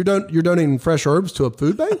 you're donating fresh herbs to a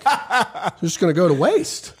food bank? It's just going to go to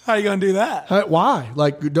waste. How are you going to do that? Why?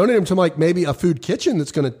 Like, donate them to like maybe a food kitchen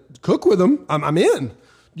that's going to cook with them. I'm in.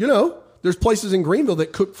 You know, there's places in Greenville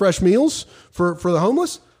that cook fresh meals for the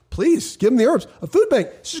homeless. Please give them the herbs. A food bank,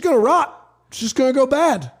 it's just going to rot. It's just going to go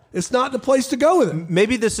bad. It's not the place to go with it.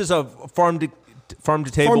 Maybe this is a farm to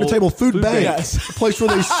table food bank. Yes. A place where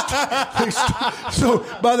so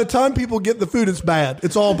by the time people get the food, it's bad.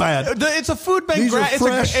 It's all bad. It's a food bank. These are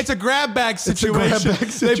fresh. It's a grab bag It's a situation. grab bag They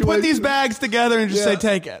put situation. these bags together and just Yeah. say,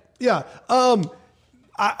 take it. Yeah.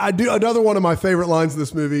 I do another one of my favorite lines in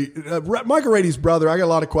this movie. Michael Rady's brother. I got a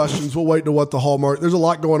lot of questions. We'll wait to what the Hallmark. There's a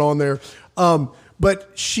lot going on there.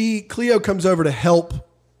 But Cleo comes over to help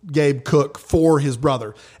Gabe cook for his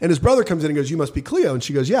brother, and his brother comes in and goes, "You must be Cleo," and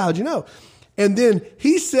she goes, "Yeah, how'd you know?" And then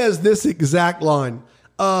he says this exact line.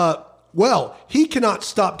 Well, he cannot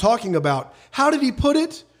stop talking about, how did he put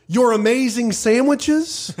it? Your amazing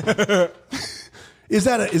sandwiches. Is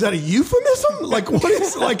that a euphemism? Like, what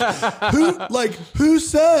is who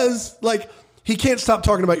says he can't stop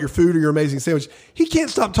talking about your food or your amazing sandwich? He can't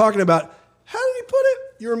stop talking about, how did he put it?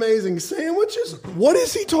 You're amazing. Sandwiches? What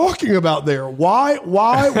is he talking about there? Why?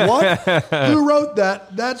 What? Who wrote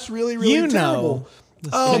that? That's really, really terrible.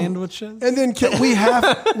 The sandwiches. And then we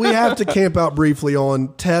have to camp out briefly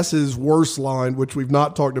on Tess's worst line, which we've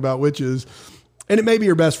not talked about, which is, and it may be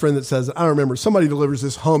your best friend that says it. I don't remember. Somebody delivers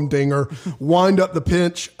this humdinger, wind up the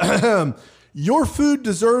pinch. Your food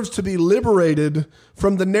deserves to be liberated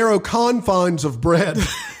from the narrow confines of bread.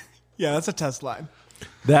 Yeah, that's a test line.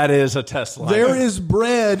 That is a test line. There is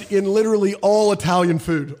bread in literally all Italian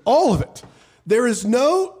food. All of it. There is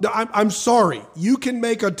no, I'm sorry. You can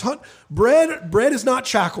make a ton. Bread is not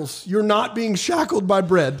shackles. You're not being shackled by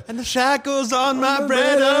bread. And the shackles on my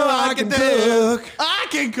bread, oh, I can cook. I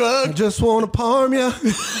can cook. I just want to palm you.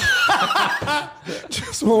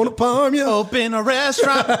 Just want to palm you. Open a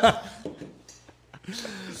restaurant.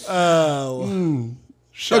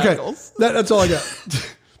 Shackles. Okay, that's all I got.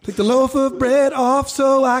 Take the loaf of bread off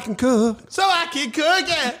so I can cook. So I can cook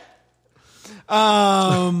it.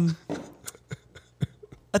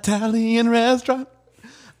 Italian restaurant.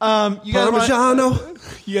 You guys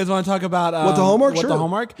Parmigiano. Want to talk about What the Hallmark? What Sure. the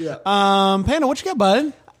Hallmark? Yeah. Panda, what you got,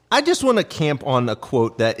 bud? I just want to camp on a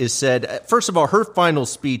quote that is said. First of all, her final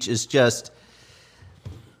speech is just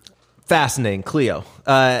fascinating. Cleo,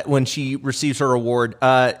 when she receives her award,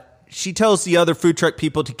 she tells the other food truck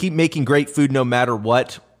people to keep making great food no matter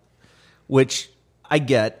what, which I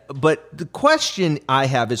get. But the question I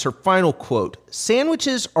have is her final quote.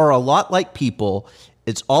 Sandwiches are a lot like people.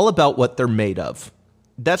 It's all about what they're made of.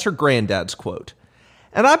 That's her granddad's quote.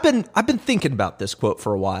 And I've been thinking about this quote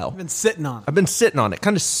for a while. I've been sitting on it. I've been sitting on it,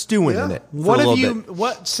 kind of stewing in it. What for a have little you? bit.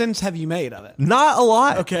 What sense have you made of it? Not a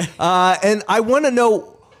lot. Okay. And I want to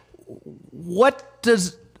know what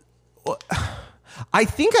does. I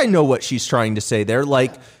think I know what she's trying to say there.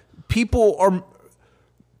 Like, people are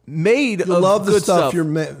made You of love the good stuff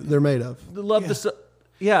they're made of. Love the stuff.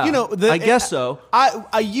 Yeah, You know, I guess so.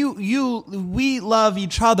 We love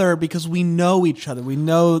each other because we know each other. We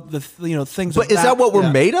know things. But is that what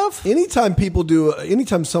we're made of? Anytime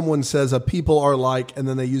someone says a people are like, and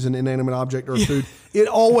then they use an inanimate object or food, it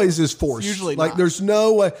always is forced. Usually like not. there's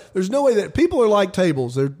no way that people are like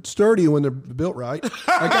tables. They're sturdy when they're built right. Dude,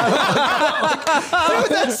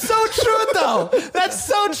 that's so true, though. That's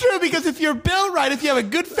so true because if you're built right, if you have a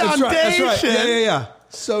good foundation, That's right. Yeah.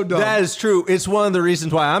 So dumb. That is true. It's one of the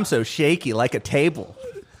reasons why I'm so shaky, like a table.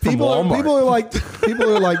 from People Walmart. are like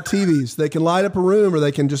TVs. They can light up a room, or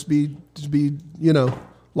they can just be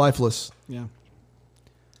lifeless. Yeah.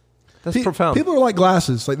 That's profound. People are like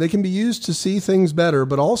glasses. Like, they can be used to see things better,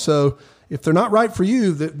 but also if they're not right for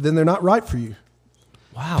you, then they're not right for you.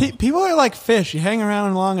 Wow. People are like fish. You hang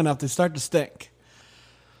around long enough, they start to stink.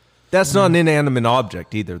 That's not an inanimate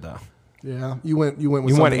object either, though. Yeah, you went with went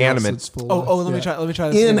something else animate. that's full Let me try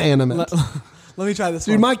this. Inanimate. Let me try this.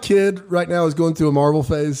 Dude, one. my kid right now is going through a Marvel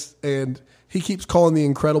phase, and he keeps calling the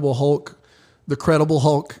Incredible Hulk the Credible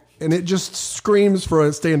Hulk, and it just screams for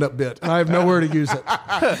a stand-up bit. And I have nowhere to use it.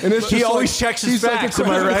 And it's He just always like, checks his he's facts, am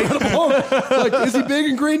I right? Incredible Hulk. Like, is he big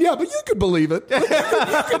and green? Yeah, but you could believe it.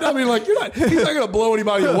 Like, you're not. He's not going to blow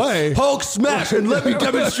anybody away. Hulk smash and let me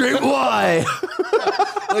demonstrate why.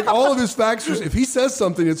 Like, all of his facts are, if he says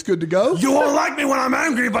something, it's good to go. You won't like me when I'm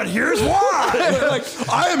angry, but here's why. Like,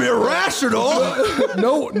 I am irrational.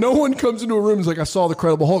 no one comes into a room and is like, I saw the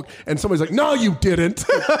Credible Hulk, and somebody's like, no, you didn't.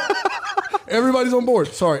 Everybody's on board.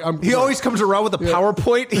 Sorry, He always comes around with a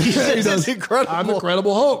PowerPoint. He says he does. it's incredible. I'm the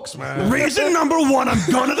Credible Hulk, man. Reason number one, I'm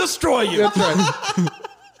gonna destroy you. That's right.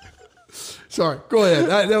 Sorry, go ahead.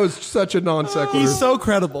 That was such a non sequitur. He's so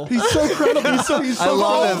credible. He's so credible. He's so I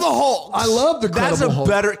love credible. him. The Hulk. I love the That's Credible a Hulk.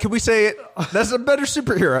 better. Can we say it? That's a better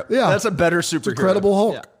superhero. Yeah. That's a better superhero. Credible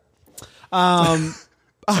Hulk.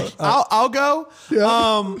 I'll go.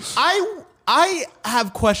 Yeah. I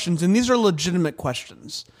have questions, and these are legitimate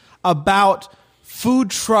questions about food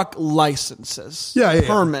truck licenses, Yeah.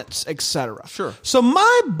 permits, etc. Sure. So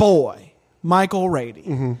my boy Michael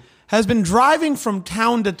Rady has been driving from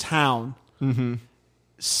town to town,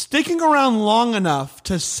 sticking around long enough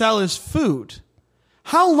to sell his food.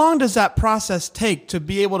 How long does that process take to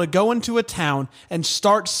be able to go into a town and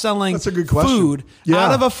start selling That's a good question. food Yeah.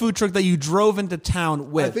 out of a food truck that you drove into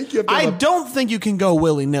town with? I think you have to have a- don't think you can go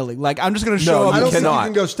willy-nilly. Like, I'm just going to show No, up. I don't think cannot. you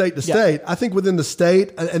can go state to state. I think within the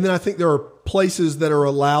state, and then I think there are places that are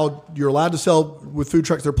allowed. You're allowed to sell with food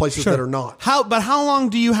trucks. There are places that are not. How long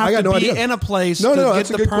do you have I got to no be idea. in a place No, to get that's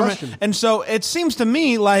a the good permit? question. And so it seems to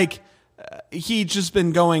me like he'd just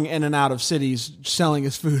been going in and out of cities selling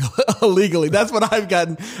his food illegally. That's what I've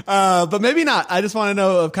gotten. But maybe not. I just want to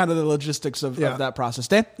know of kind of the logistics of that process.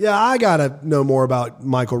 Dan? Yeah, I got to know more about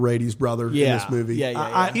Michael Rady's brother in this movie.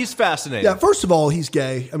 Yeah. He's fascinating. Yeah, first of all, he's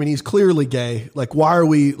gay. I mean, he's clearly gay. Like, what are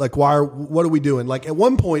we doing? Like, at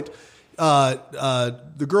one point,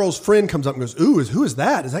 the girl's friend comes up and goes, "Ooh, who is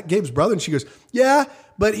that? Is that Gabe's brother?" And she goes, "Yeah,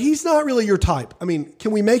 but he's not really your type." I mean,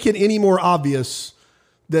 can we make it any more obvious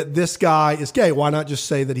that this guy is gay? Why not just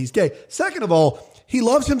say that he's gay? Second of all, he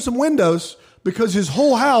loves him some windows because his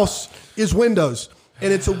whole house is windows.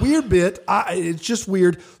 And it's a weird bit. It's just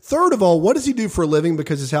weird. Third of all, what does he do for a living?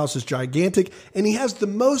 Because his house is gigantic. And he has the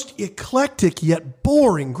most eclectic yet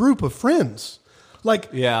boring group of friends. Like,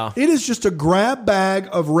 it is just a grab bag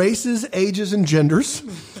of races, ages, and genders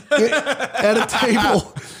at a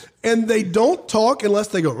table. And they don't talk unless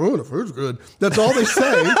they go, "Oh, the food's good." That's all they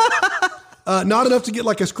say. Not enough to get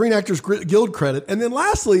like a Screen Actors Guild credit. And then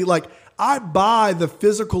lastly, like, I buy the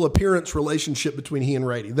physical appearance relationship between he and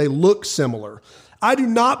Rady. They look similar. I do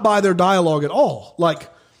not buy their dialogue at all. Like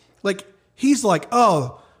he's like,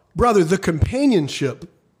 "Oh, brother, the companionship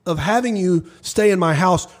of having you stay in my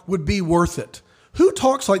house would be worth it." Who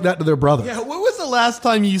talks like that to their brother? Yeah, when was the last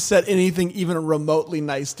time you said anything even remotely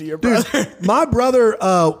nice to your brother? Dude, my brother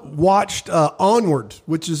watched Onward,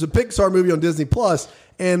 which is a Pixar movie on Disney Plus,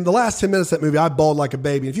 and the last 10 minutes of that movie, I bawled like a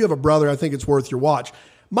baby. If you have a brother, I think it's worth your watch.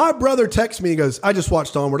 My brother texts me and goes, "I just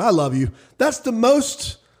watched Onward. I love you." That's the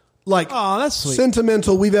most that's sweet.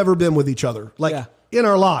 sentimental we've ever been with each other. In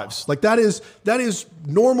our lives. Like that is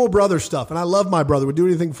normal brother stuff. And I love my brother. Would do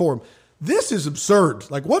anything for him. This is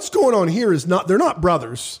absurd. Like, what's going on here is they're not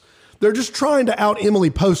brothers. They're just trying to out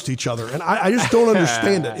Emily Post each other. And I just don't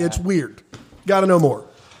understand it. It's weird. Got to know more.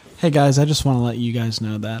 Hey, guys, I just want to let you guys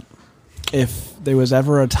know that if there was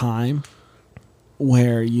ever a time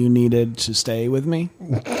where you needed to stay with me,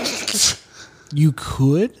 you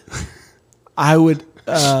could. I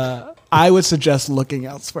would suggest looking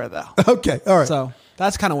elsewhere, though. Okay. All right. So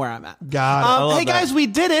that's kind of where I'm at. Got it. Hey, guys, we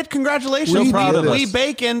did it. Congratulations. So proud of us. We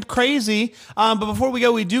baconed crazy. But before we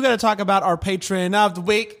go, we do got to talk about our Patron of the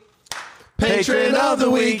Week. Patron of the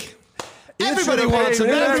Week. Everybody wants it.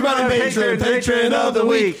 Everybody patron of the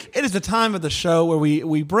week. It is the time of the show where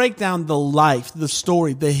we break down the life, the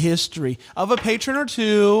story, the history of a patron or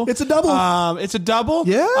two. It's a double. It's a double.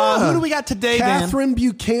 Yeah. Who do we got today, Dan? Catherine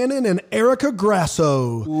Buchanan and Erica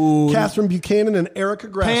Grasso. Ooh. Catherine Buchanan and Erica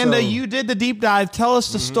Grasso. Panda, you did the deep dive. Tell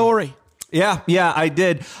us the story. Yeah, I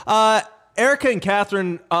did. Erica and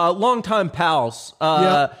Catherine, longtime pals,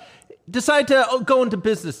 decide to go into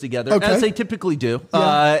business together, as they typically do,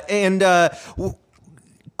 and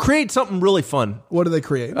create something really fun. What do they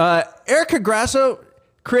create? Erica Grasso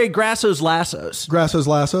created Grasso's Lassos. Grasso's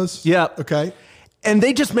Lassos? Yeah. Okay. And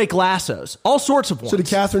they just make lassos, all sorts of ones. So did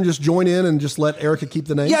Catherine just join in and just let Erica keep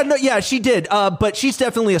the name? Yeah, she did. But she's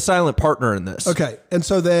definitely a silent partner in this. Okay. And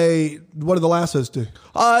so what do the lassos do?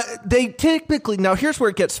 They typically, now here's where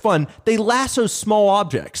it gets fun. They lasso small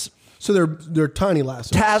objects. So they're tiny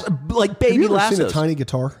lassos. Like baby Have you ever lassos. seen a tiny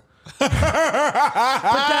guitar?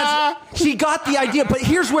 She got the idea, but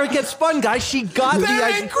here's where it gets fun, guys. She got the idea.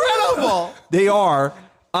 They're incredible. They are.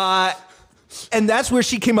 And that's where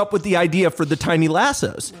she came up with the idea for the tiny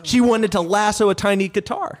lassos. She wanted to lasso a tiny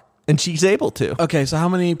guitar, and she's able to. Okay, so how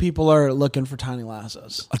many people are looking for tiny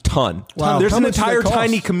lassos? A ton. Wow. There's How an much do they entire cost?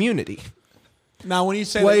 tiny community. Now, when you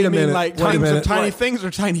say Wait that, you a mean minute. like Wait a minute. tiny Like- things or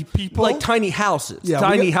tiny people? Like tiny houses. Yeah,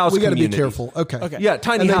 tiny house We got to be communities. careful. Okay. Yeah,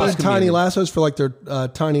 tiny and they house use tiny community. lassos for like their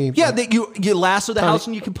tiny. Yeah, you lasso the house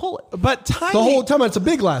and you can pull it. but tiny. The whole time it's a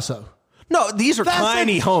big lasso. No, these are That's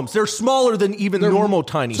tiny homes. They're smaller than even normal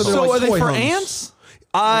tiny so homes. they're So like are they toy for homes.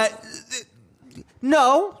 ants?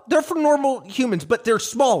 No, they're for normal humans, but they're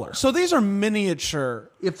smaller. So these are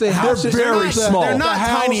miniature. If the house is very the- small. They're not the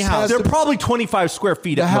house tiny has houses. They're to- probably 25 square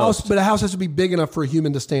feet the at house, most. but a house has to be big enough for a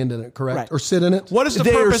human to stand in it, correct? Right. Or sit in it. What is the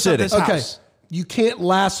They are purpose of sitting. this Okay. house? You can't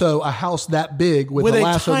lasso a house that big with, With a a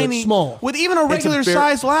lasso tiny, that's small. with even a regular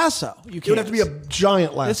size lasso, you It would can't. have to be a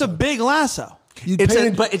giant lasso. It's a big lasso. You It's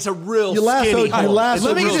painted- but it's a real You lasso- skinny you home. lasso It's a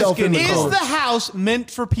Let me real yourself just. in the skinny Is home. the house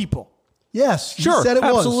meant for people? Yes, you Sure, said it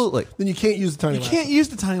was. absolutely. Then you can't use the tiny You lasso. can't use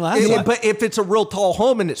the tiny lasso. But if it's a real tall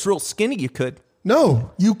home and it's real skinny, you could. No,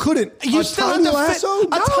 you couldn't. You a still tiny have to lasso? fit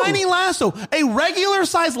No. a tiny lasso. A regular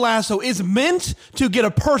size lasso is meant to get a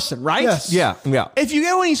person, right? Yes. Yeah. If you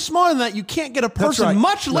go any smaller than that, you can't get a person, right.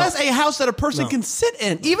 much No. less a house that a person can sit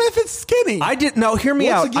in, even if it's skinny. I didn't. No, hear me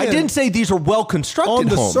Once out. I again, didn't say these are well constructed On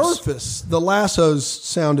the homes. surface, the lassos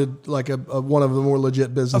sounded like a one of the more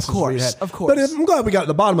legit businesses. Of course, we had. of course. But I'm glad we got to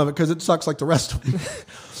the bottom of it because it sucks like the rest of them.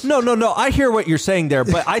 No. I hear what you're saying there,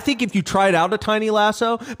 but I think if you tried out a tiny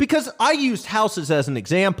lasso, because I used houses as an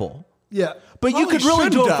example. Yeah. But you could really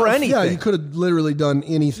do it for anything. Yeah, you could have literally done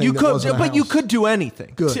anything. You that could, wasn't a but you house. could do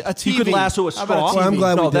anything. Good. A TV. You could lasso a How about straw. a Well, I'm TV?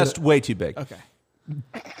 glad we No, did that's it. way too big. Okay.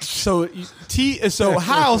 So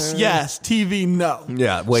house, yes. TV, no.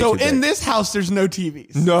 Yeah, way So too big. in this house, there's no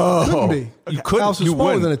TVs. No, Couldn't be. you couldn't. House is You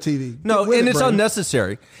smaller wouldn't. than a TV. No, Get with and it, it's Brandon.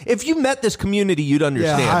 unnecessary. If you met this community, you'd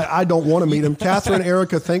understand. Yeah, I don't want to meet him. Catherine,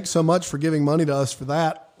 Erica, thanks so much for giving money to us for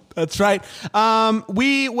that. That's right.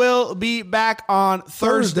 We will be back on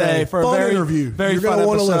Thursday for Fun a very interview. very You're fun gonna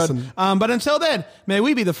wanna episode. listen. But until then, may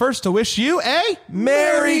we be the first to wish you a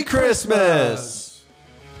Merry Christmas.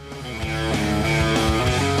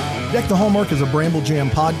 Deck the Hallmark is a Bramble Jam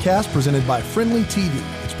podcast presented by Friendly TV.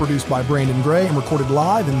 It's produced by Brandon Gray and recorded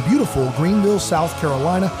live in beautiful Greenville, South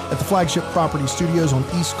Carolina at the Flagship Property Studios on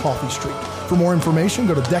East Coffee Street. For more information,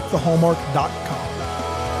 go to deckthehallmark.com.